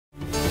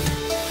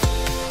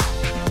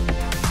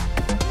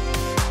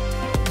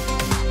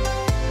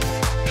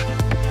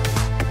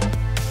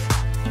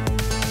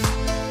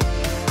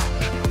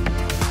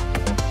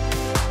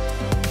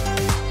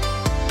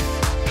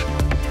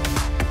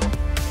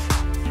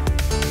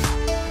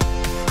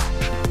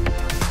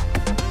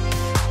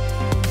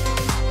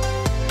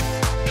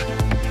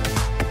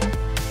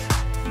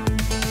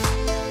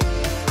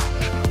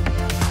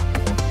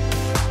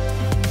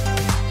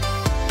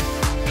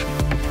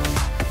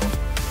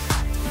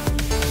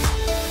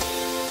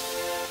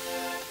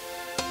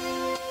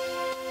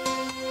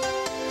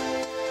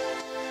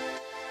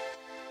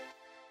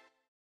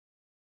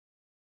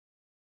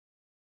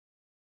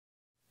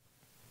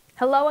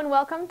Hello and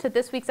welcome to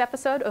this week's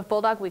episode of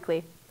Bulldog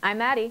Weekly. I'm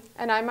Maddie.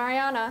 And I'm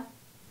Mariana.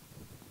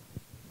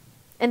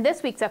 In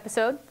this week's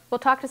episode, we'll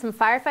talk to some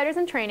firefighters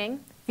in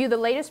training, view the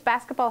latest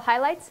basketball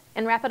highlights,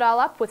 and wrap it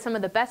all up with some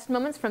of the best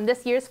moments from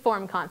this year's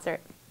Forum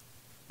concert.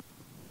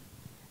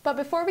 But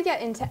before we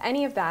get into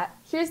any of that,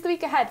 here's the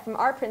week ahead from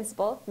our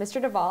principal,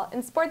 Mr. Duvall,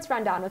 and Sports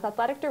Rundown with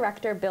Athletic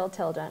Director Bill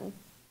Tilden.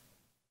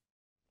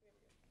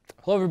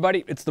 Hello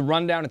everybody, it's the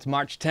Rundown. It's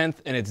March 10th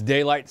and it's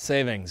daylight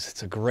savings.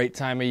 It's a great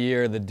time of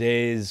year. The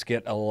days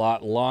get a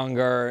lot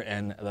longer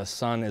and the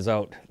sun is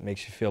out. It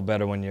makes you feel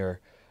better when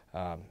you're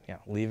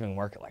leaving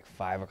work at like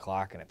 5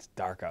 o'clock and it's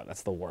dark out.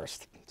 That's the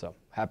worst. So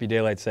happy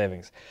daylight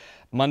savings.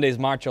 Monday's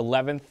March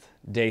 11th,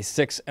 day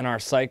 6 in our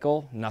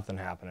cycle. Nothing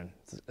happening.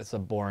 It's a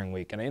boring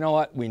week. And you know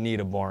what? We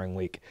need a boring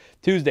week.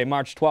 Tuesday,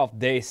 March 12th,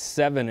 day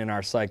 7 in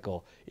our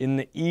cycle. In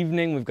the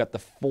evening, we've got the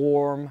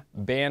Forum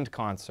Band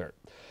concert.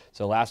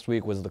 So last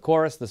week was the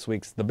chorus, this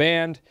week's the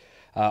band.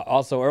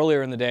 Also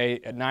earlier in the day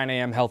at 9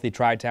 a.m., Healthy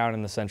Tri-Town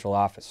in the central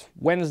office.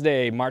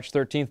 Wednesday, March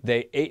 13th,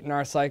 day 8 in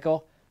our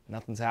cycle.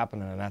 Nothing's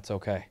happening, and that's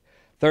okay.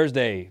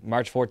 Thursday,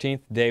 March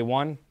 14th, day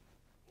 1.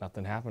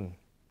 Nothing happened.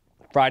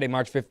 Friday,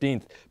 March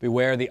 15th,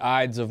 Beware the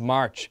Ides of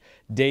March.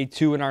 Day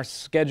 2 in our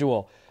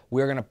schedule.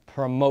 We're going to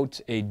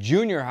promote a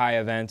junior high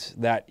event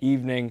that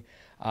evening.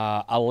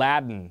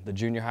 Aladdin, the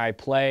junior high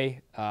play,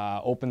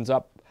 opens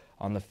up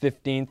on the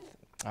 15th.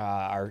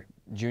 Our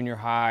junior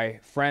high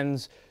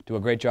friends do a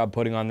great job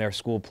putting on their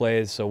school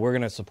plays, so we're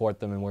going to support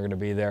them and we're going to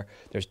be there.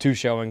 There's 2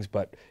 showings,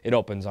 but it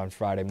opens on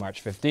Friday,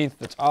 March 15th.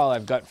 That's all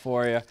I've got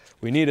for you.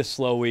 We need a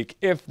slow week.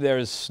 If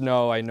there's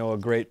snow, I know a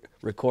great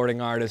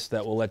recording artist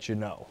that will let you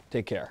know.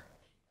 Take care.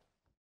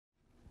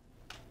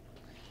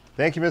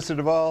 Thank you, Mr.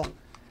 Duvall.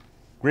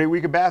 Great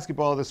week of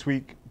basketball this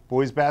week.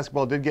 Boys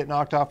basketball did get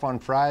knocked off on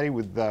Friday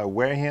with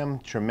Wareham.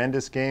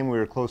 Tremendous game. We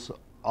were close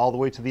all the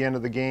way to the end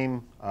of the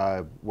game.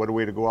 What a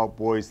way to go out,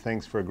 boys.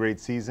 Thanks for a great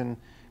season.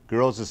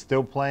 Girls are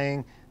still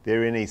playing.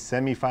 They're in a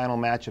semifinal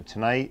matchup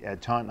tonight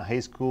at Taunton High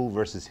School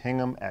versus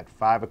Hingham at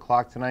 5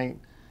 o'clock tonight.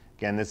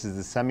 Again, this is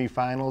the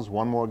semifinals.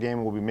 One more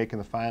game we'll be making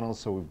the finals,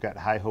 so we've got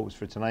high hopes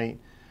for tonight.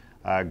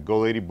 Go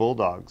Lady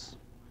Bulldogs.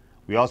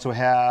 We also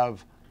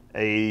have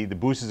the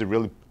Boosters that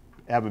really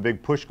have a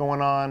big push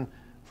going on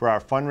for our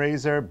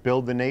fundraiser,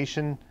 Build the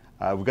Nation.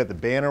 We've got the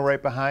banner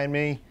right behind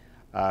me.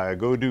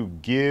 Go to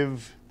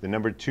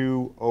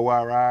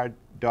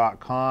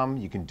give2orr.com.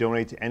 You can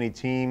donate to any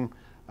team.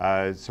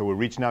 So we're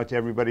reaching out to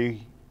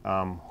everybody.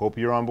 Hope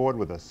you're on board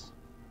with us.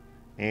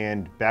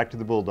 And back to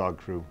the Bulldog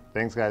crew.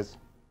 Thanks, guys.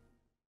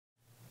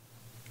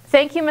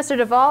 Thank you, Mr.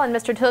 Duvall and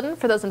Mr. Tilden,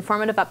 for those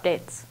informative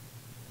updates.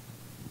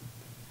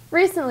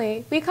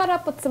 Recently, we caught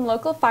up with some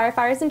local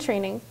firefighters in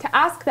training to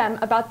ask them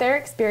about their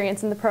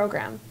experience in the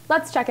program.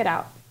 Let's check it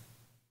out.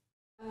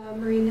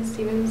 Marina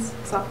Stevens,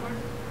 sophomore.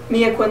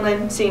 Mia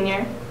Quinlan,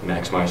 senior.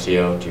 Max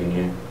Marcio,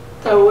 junior.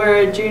 So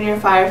we're a junior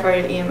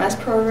firefighter EMS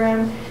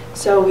program,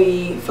 so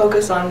we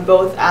focus on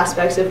both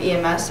aspects of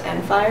EMS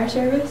and fire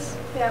service.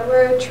 Yeah,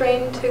 we're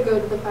trained to go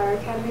to the fire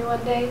academy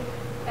one day,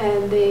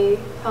 and they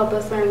help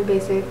us learn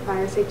basic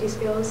fire safety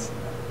skills.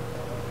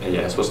 And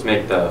yeah, it's supposed to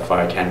make the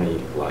fire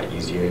academy a lot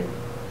easier,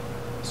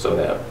 so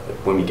that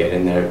when we get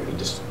in there, we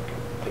just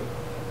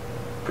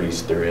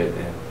breeze through it,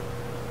 and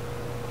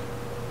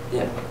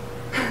yeah.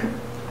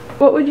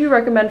 What would you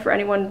recommend for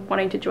anyone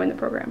wanting to join the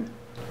program?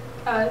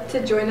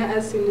 To join it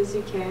as soon as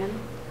you can,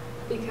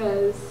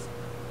 because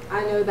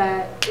I know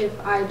that if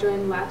I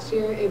joined last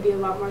year, it'd be a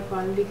lot more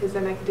fun because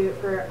then I could do it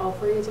for all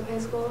 4 years of high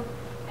school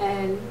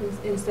and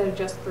instead of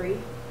just 3.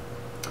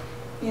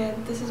 Yeah,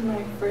 this is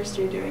my first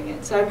year doing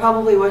it, so I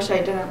probably wish I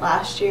did it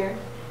last year.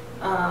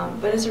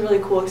 But it's a really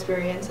cool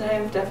experience, and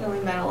I've definitely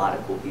met a lot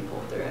of cool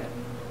people through it.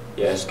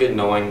 Yeah, it's good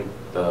knowing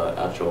the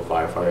actual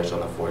firefighters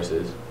on the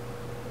forces,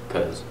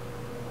 because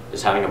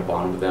just having a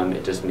bond with them,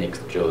 it just makes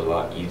the drills a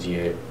lot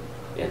easier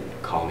and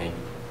calming,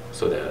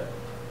 so that,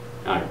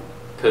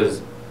 because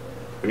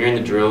when you're in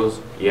the drills,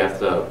 you have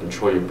to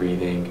control your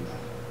breathing.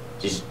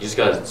 You just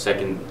gotta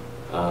second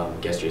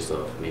guess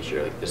yourself, make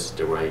sure like this is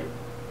the right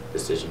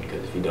decision,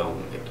 because if you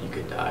don't, like, you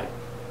could die.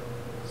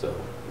 So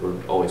we're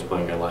always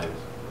putting our life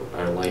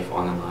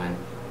on the line.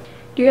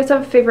 Do you guys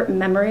have a favorite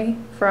memory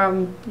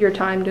from your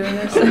time doing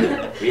this?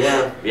 we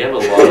have a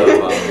lot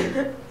of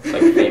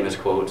like famous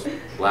quotes.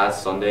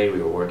 Last Sunday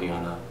we were working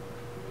on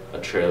a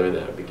trailer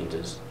that we can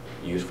just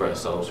use for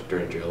ourselves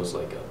during drills,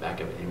 like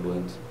back in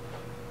England.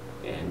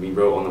 And we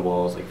wrote on the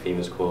walls like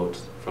famous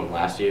quotes from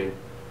last year.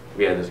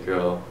 We had this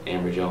girl,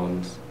 Amber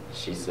Jones.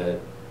 She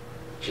said,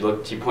 she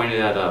pointed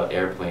at an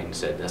airplane and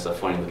said, "That's a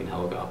funny looking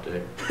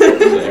helicopter." So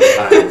every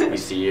time we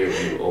see her,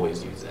 we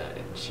always use that,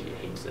 and she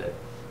hates it.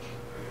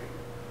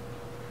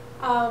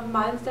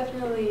 Mine's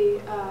definitely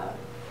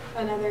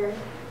another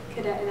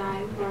cadet and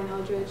I, Lauren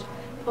Eldridge,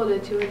 pulled a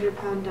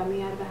 200-pound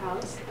dummy out of the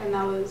house, and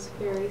that was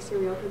very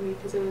surreal for me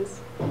because it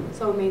was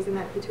so amazing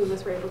that the 2 of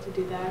us were able to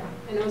do that,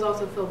 and it was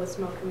also filled with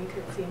smoke and we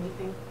couldn't see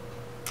anything.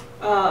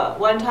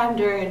 One time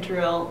during a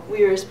drill,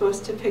 we were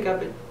supposed to pick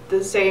up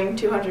the same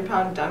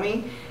 200-pound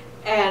dummy,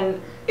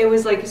 and it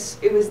was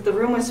the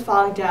room was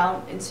fogged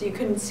out, and so you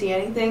couldn't see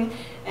anything.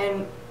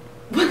 And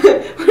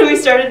when we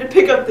started to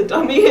pick up the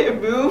dummy,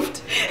 it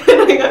moved,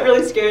 and I got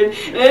really scared.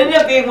 And it ended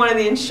up being one of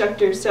the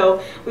instructors,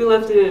 so we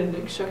lifted an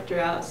instructor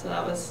out. So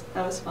that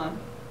was fun.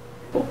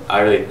 I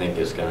really think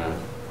it's gonna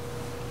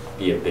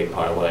be a big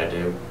part of what I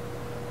do,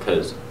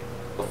 because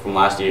from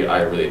last year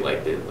I really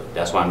liked it.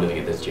 That's why I'm doing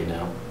it this year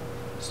now.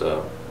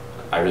 So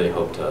I really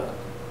hope to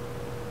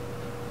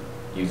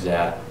use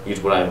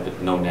what I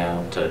know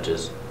now to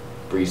just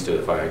breeze through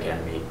the fire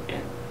academy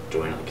and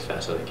join as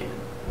fast as I can.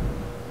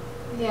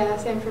 Yeah,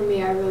 same for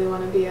me. I really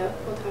want to be a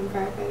full-time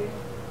firefighter.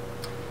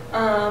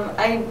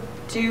 I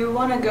do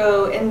want to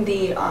go in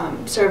the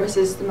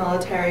services, the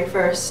military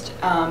first,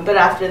 but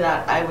after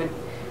that I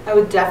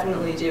would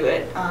definitely do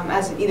it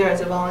either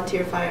as a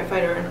volunteer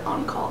firefighter or an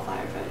on-call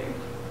firefighter.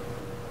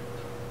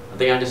 I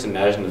think I just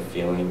imagine the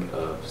feeling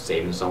of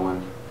saving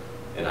someone,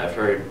 and I've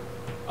heard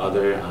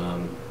other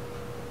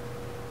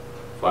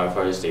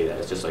firefighters say that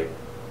it's just like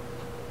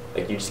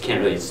you just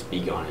can't really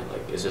speak on it.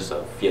 Like, it's just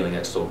a feeling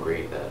that's so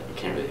great that you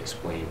can't really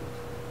explain.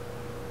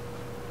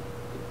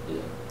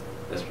 Yeah,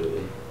 that's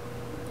really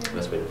the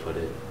best way to put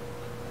it.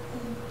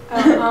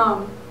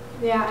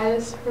 Yeah, I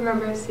just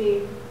remember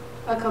seeing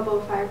a couple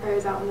of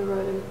firefighters out on the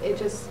road, and it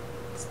just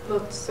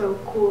looked so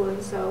cool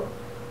and so,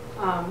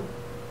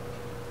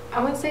 I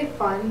wouldn't say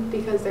fun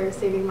because they're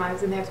saving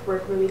lives and they have to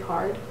work really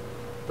hard,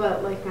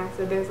 but like Max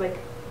said, there's like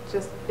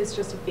it's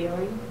just a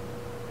feeling,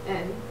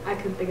 and I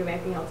couldn't think of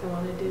anything else I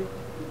wanted to do.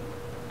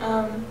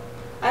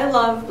 I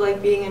love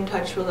like being in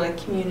touch with like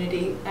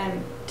community,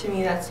 and to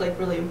me that's like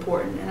really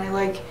important. And I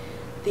like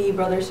the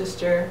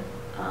brother-sister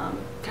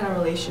kind of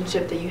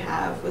relationship that you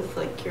have with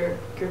like your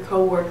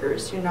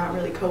co-workers. You're not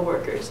really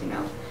co-workers, you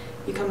know.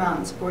 You come out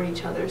and support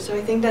each other. So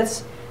I think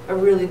that's a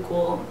really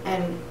cool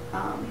and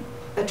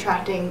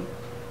attracting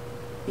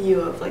view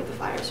of like the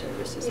fire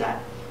service. Is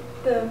that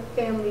the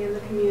family and the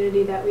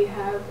community that we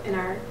have in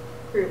our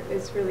group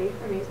is really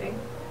amazing.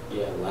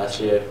 Yeah, last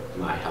year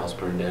my house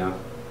burned down.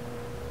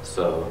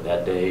 So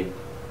that day,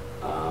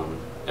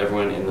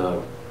 everyone in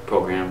the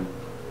program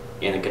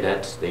and the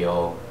cadets, they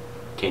all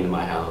came to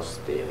my house.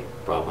 They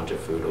brought a bunch of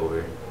food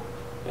over,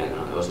 and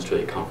it was just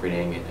really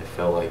comforting, and it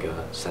felt like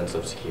a sense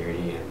of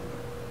security and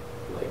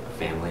like a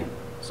family.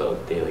 So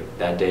they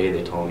that day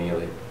they told me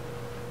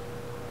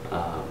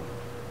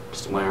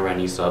just whenever I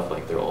need stuff,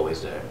 they're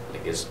always there.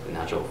 It's a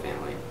natural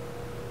family,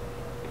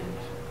 and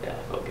yeah,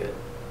 it felt good.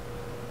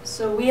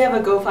 So we have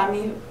a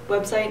GoFundMe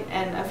website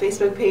and a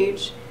Facebook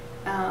page.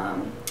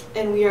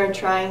 And we are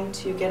trying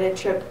to get a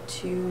trip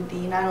to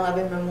the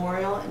 9/11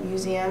 Memorial and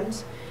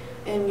museums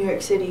in New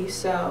York City,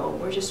 so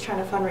we're just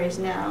trying to fundraise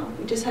now.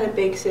 We just had a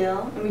bake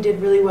sale, and we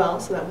did really well,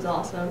 so that was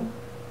awesome.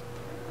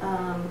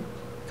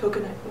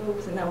 Coconut, what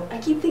was it? No, I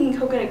keep thinking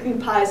coconut cream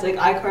pies like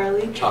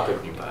iCarly. Chocolate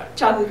cream pie.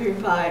 Chocolate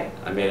cream pie.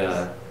 I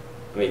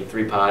made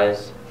 3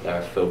 pies that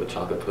are filled with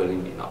chocolate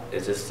pudding. You know,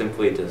 it's just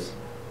simply just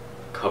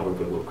covered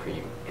with whipped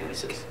cream, and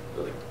it's just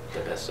really the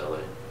best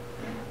seller.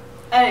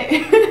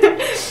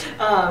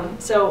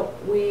 So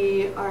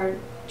we are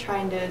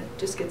trying to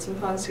just get some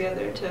funds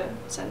together to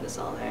send us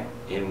all there.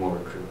 And more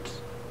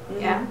recruits.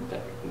 Mm-hmm. Yeah,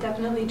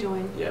 definitely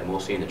join. Yeah,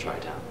 mostly in the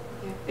Tri-Town.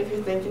 Yeah. If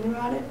you're thinking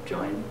about it,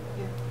 join.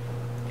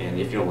 Yeah. And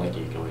if you don't like it,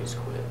 you can always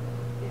quit.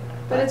 Yeah.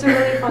 But it's a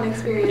really fun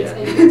experience, Yeah.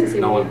 and you get to see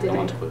no what you did.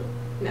 one's quit.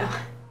 No.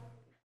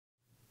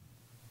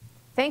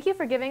 Thank you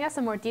for giving us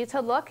a more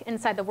detailed look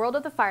inside the world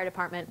of the fire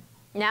department.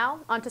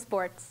 Now, on to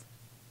sports.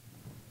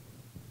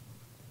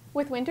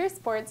 With winter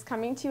sports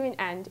coming to an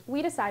end,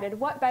 we decided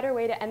what better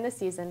way to end the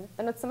season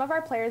than with some of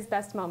our players'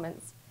 best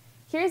moments.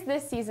 Here's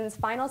this season's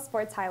final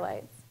sports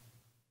highlights.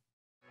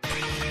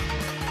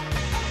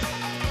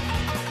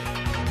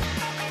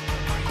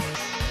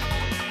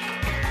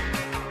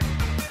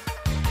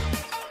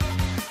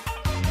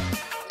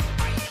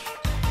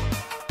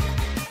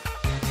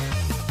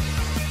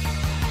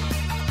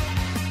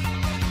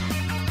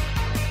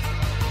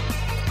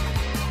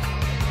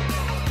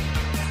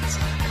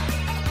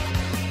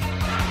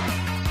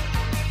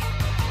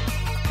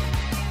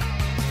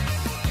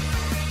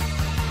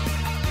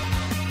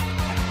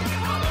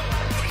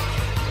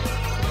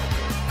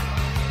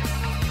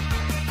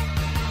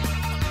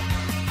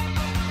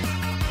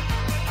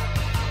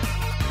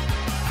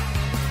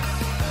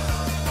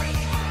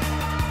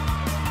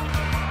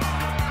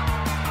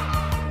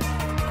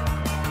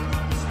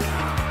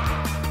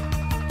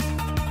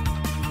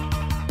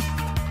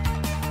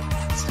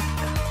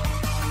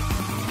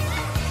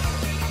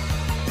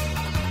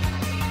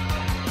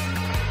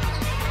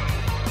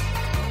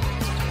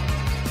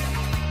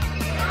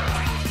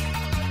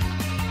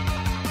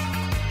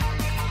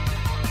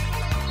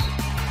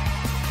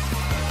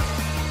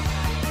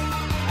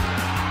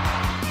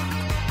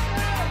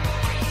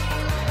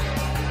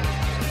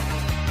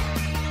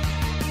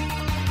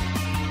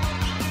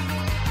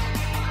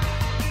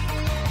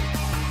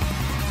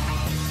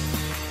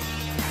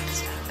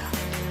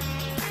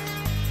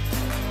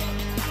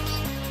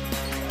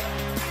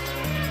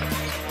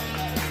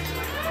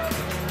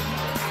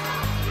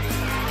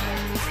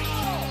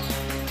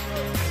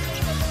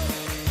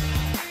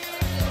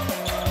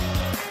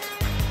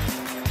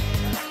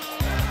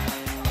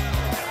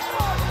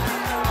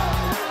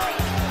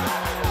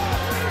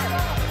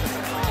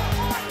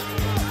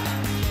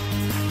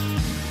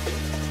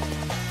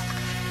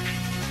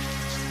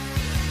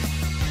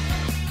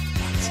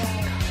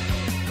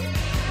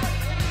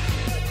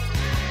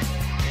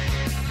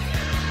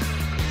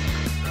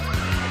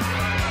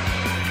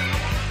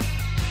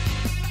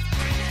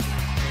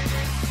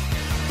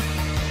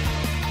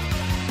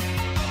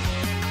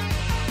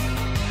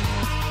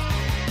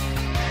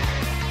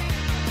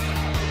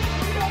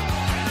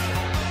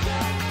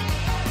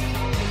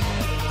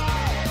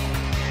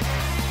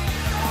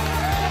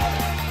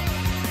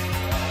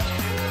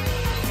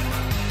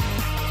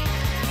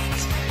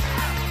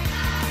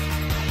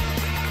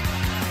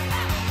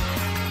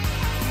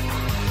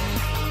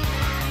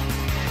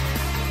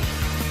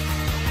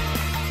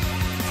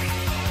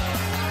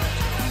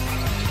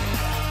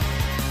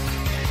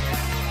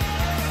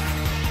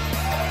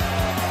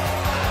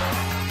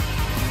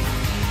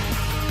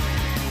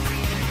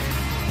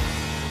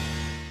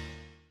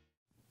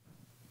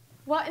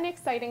 an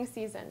exciting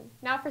season.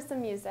 Now for some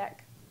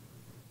music.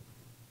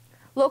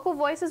 Local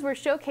voices were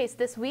showcased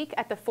this week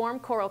at the Forum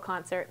Choral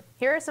Concert.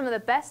 Here are some of the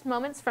best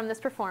moments from this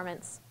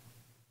performance.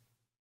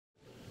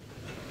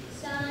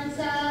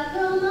 Santa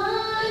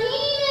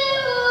Cromani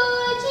nevo,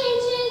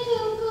 cincin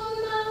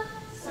kukuma.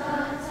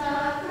 Santa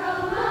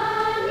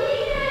Cromani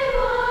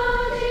nevo,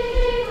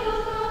 cincin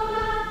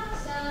kukuma.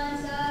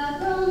 Santa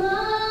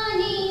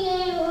Cromani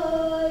nevo,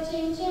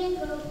 cincin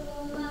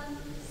kukuma.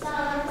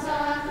 Santa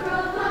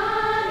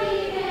Cromani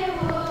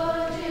nevo,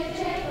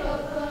 cincin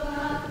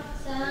kukuma.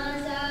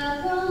 Santa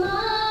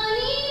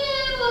Cromani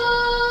nevo,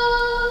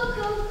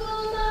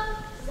 kukuma.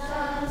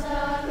 Santa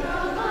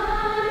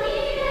Cromani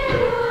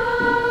nevo.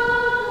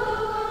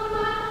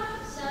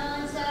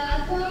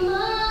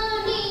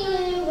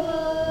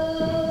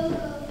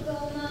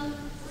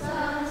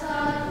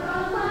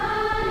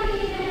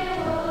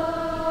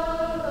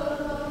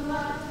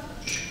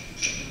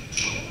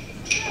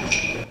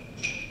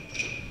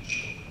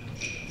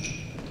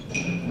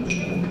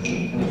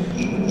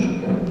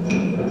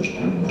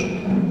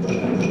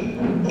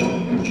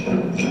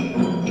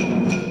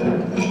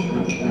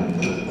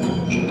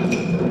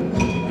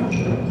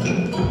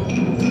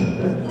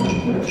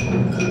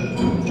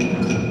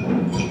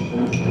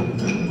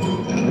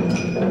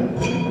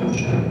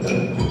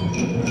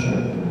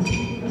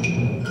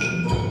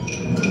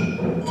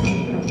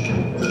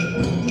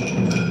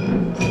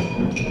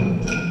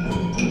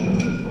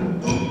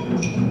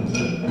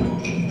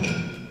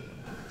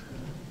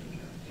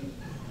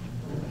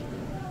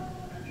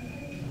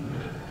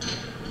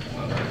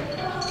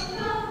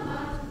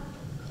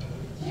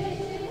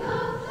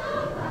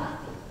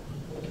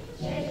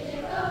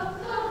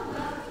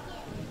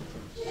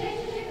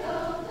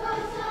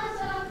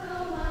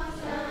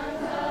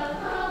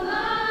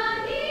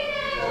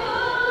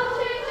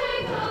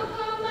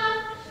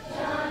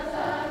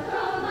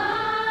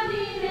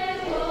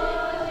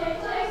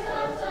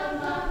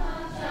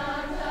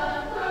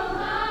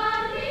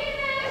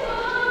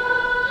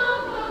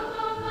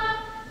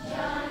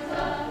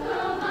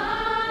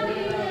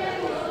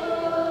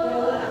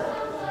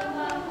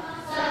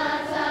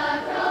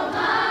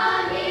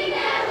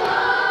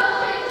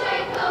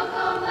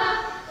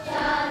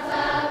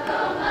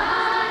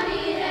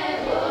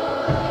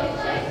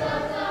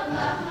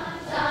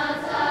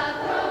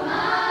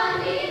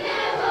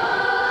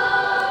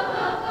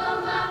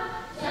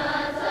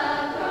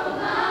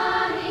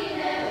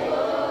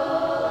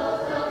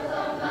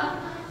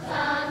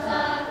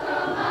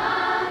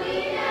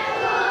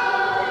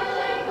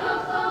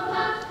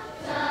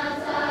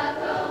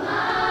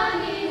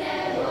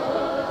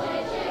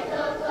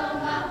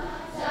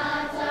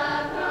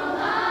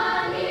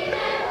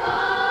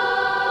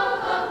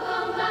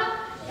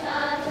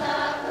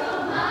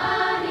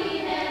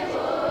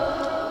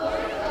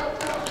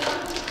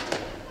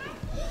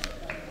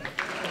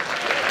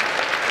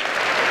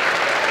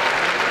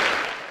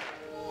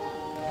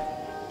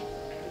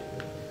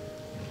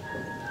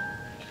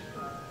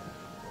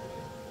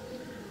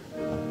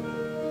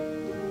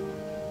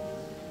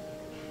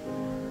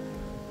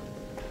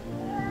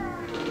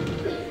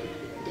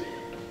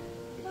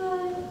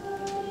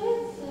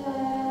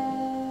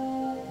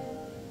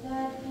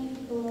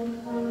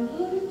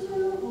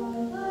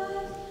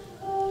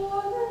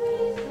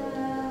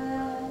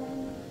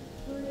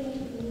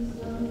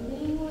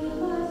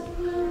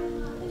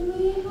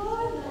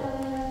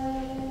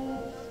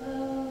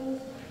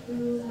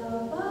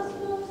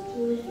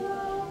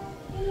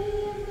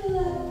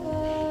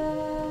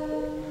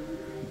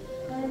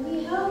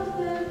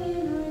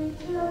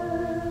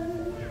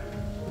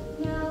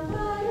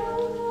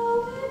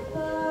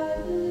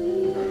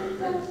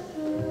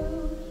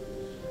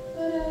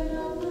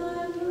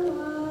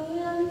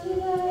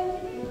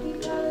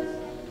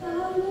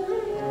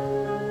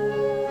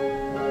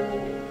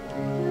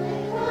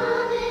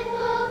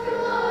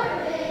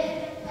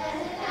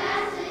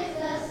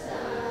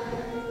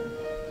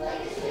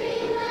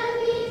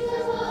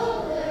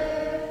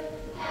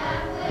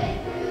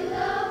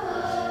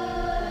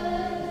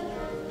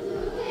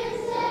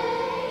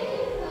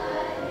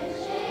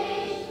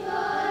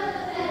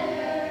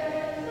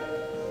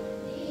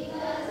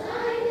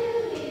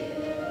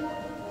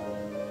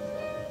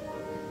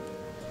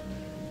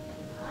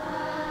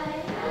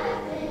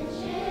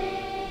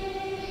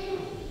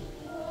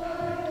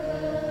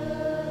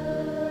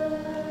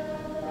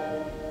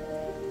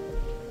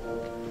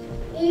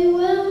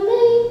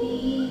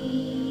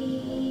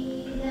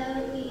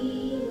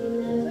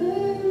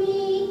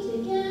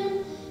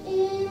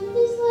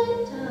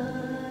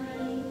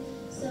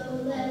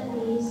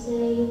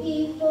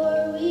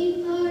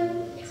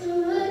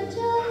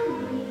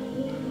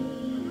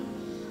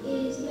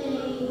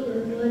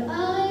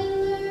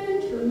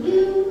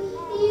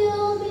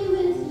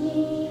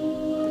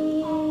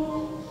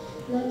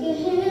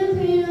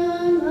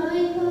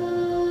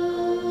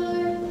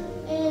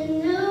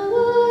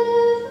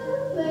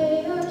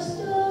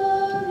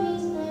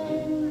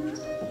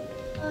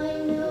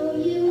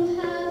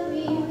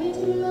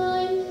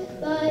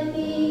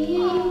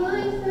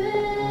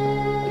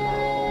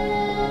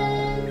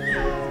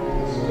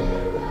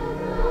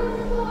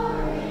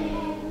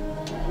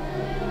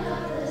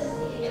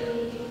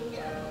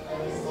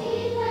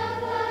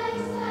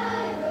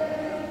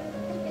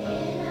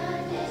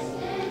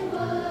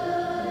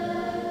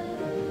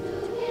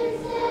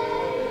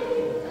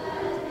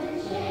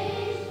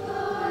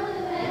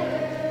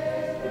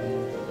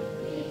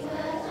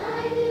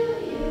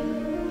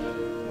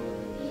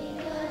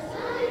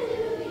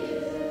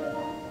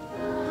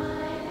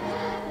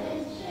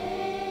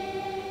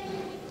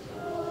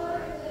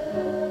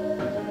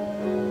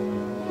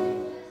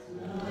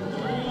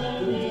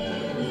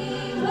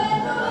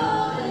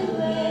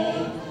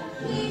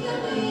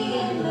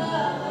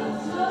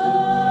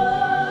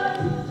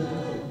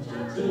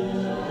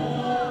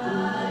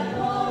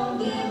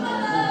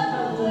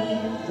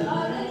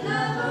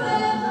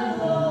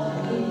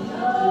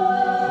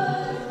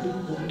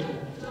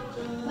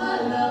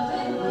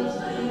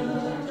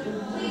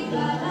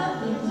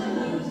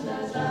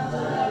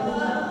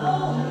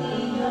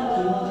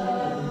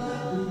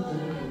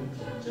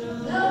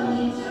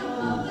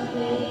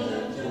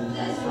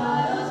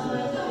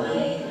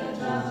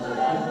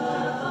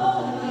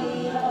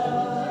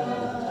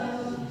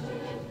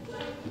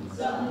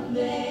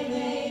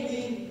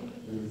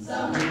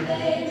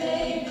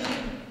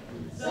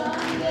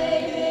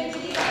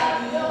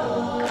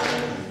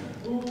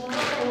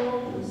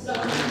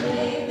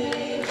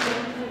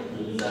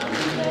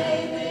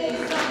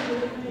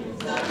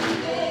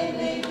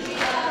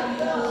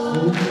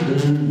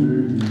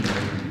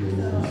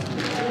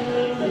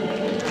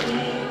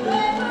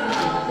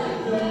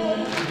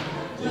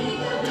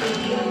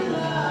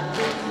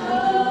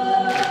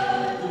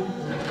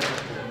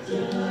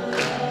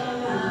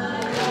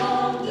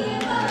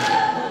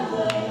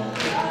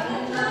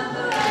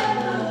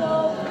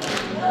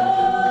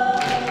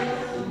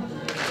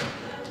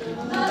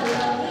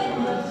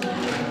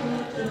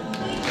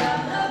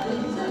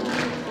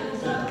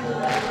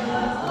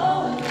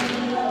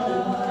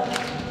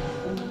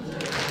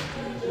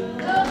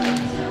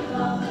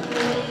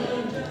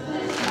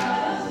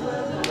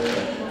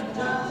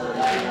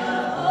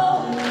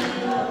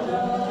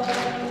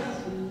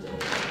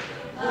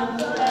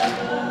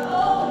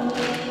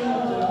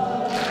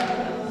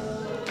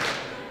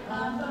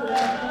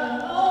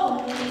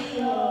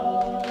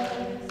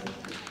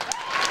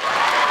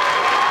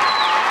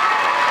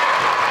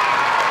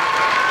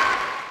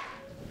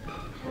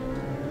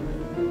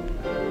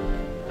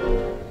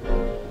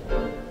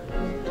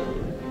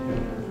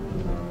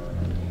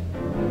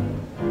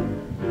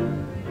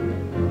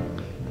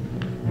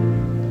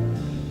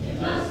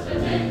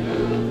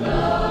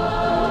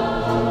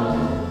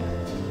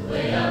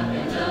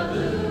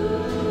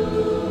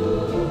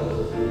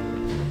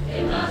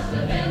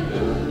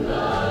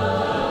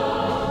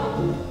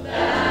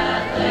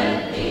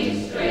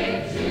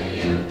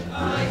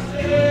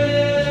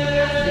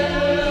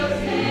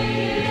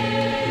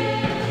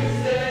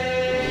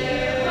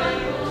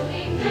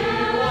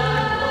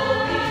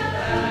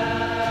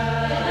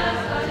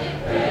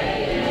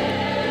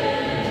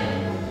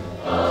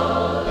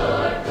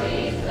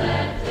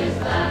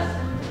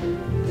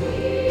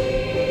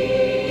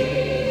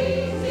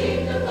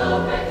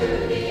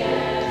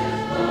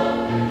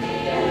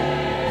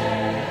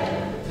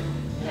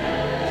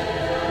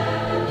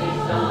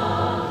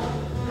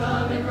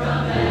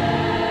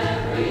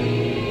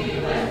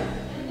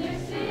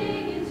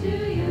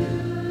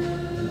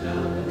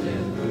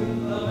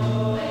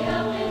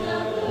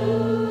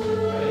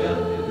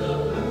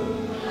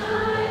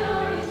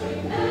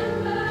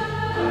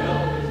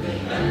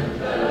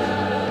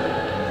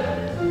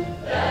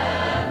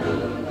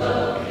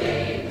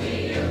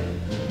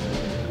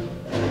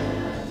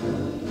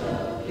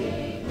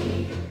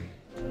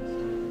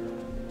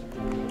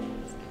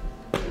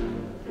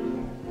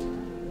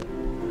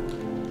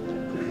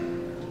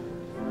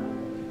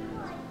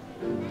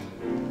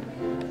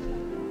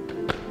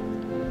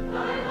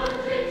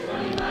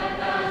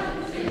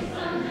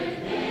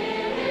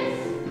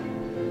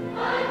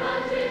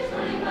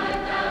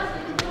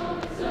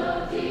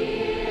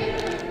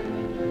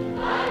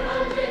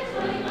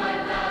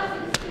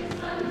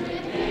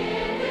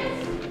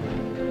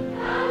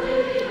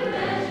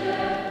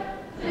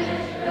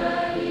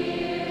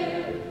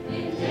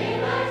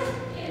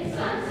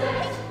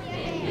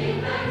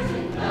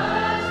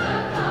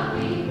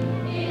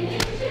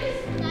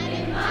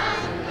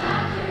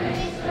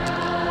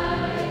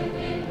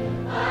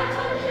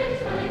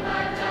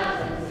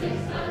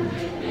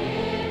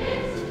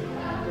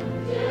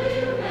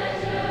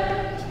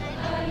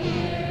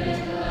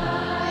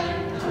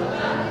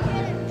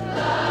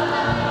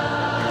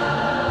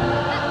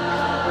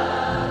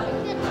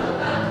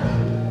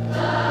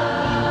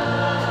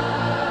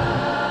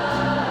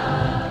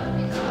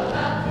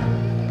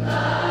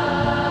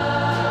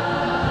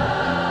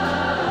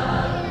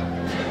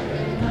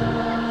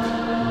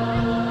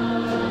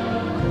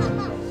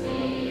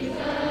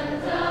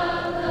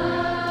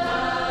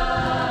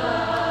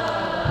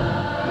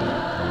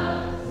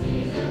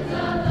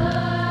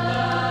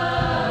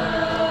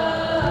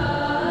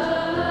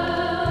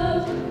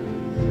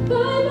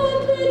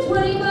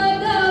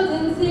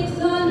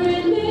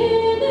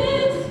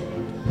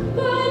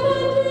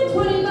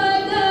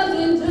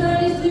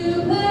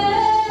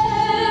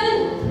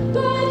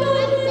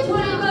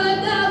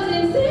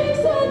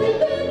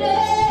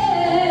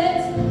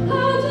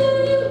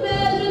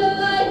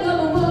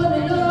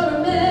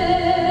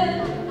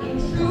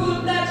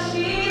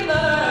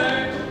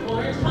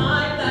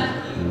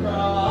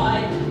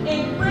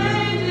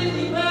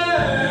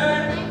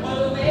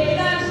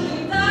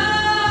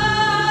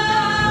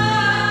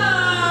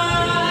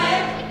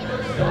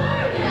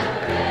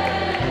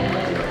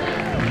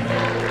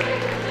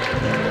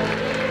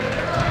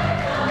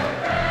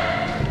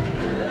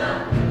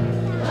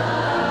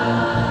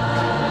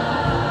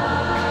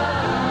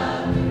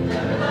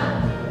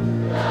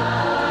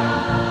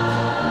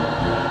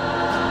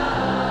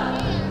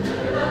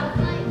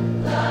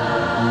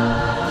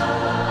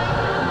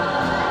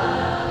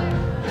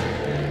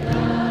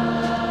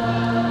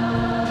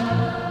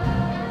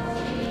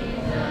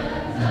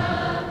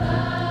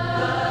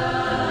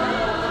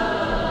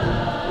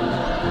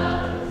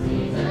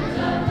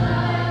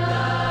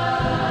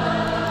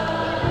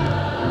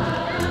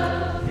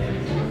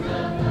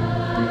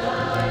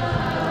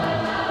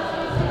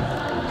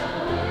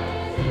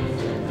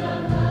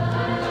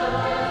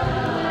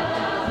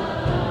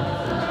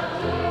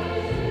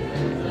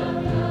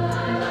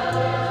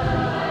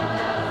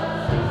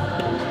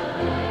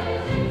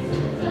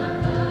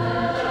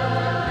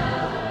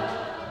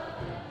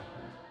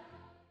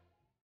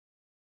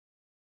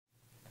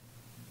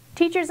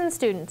 teachers and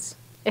students.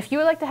 If you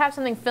would like to have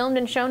something filmed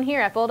and shown here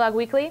at Bulldog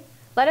Weekly,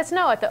 let us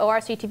know at the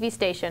ORC TV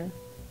station.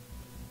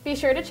 Be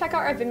sure to check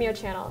out our Vimeo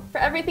channel for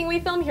everything we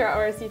film here at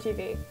ORC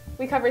TV.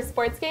 We cover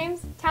sports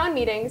games, town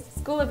meetings,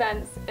 school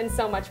events, and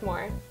so much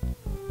more.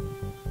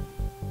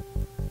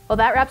 Well,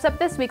 that wraps up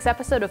this week's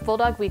episode of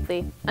Bulldog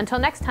Weekly. Until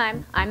next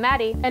time, I'm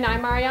Maddie. And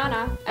I'm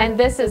Mariana. And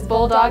this is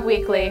Bulldog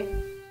Weekly.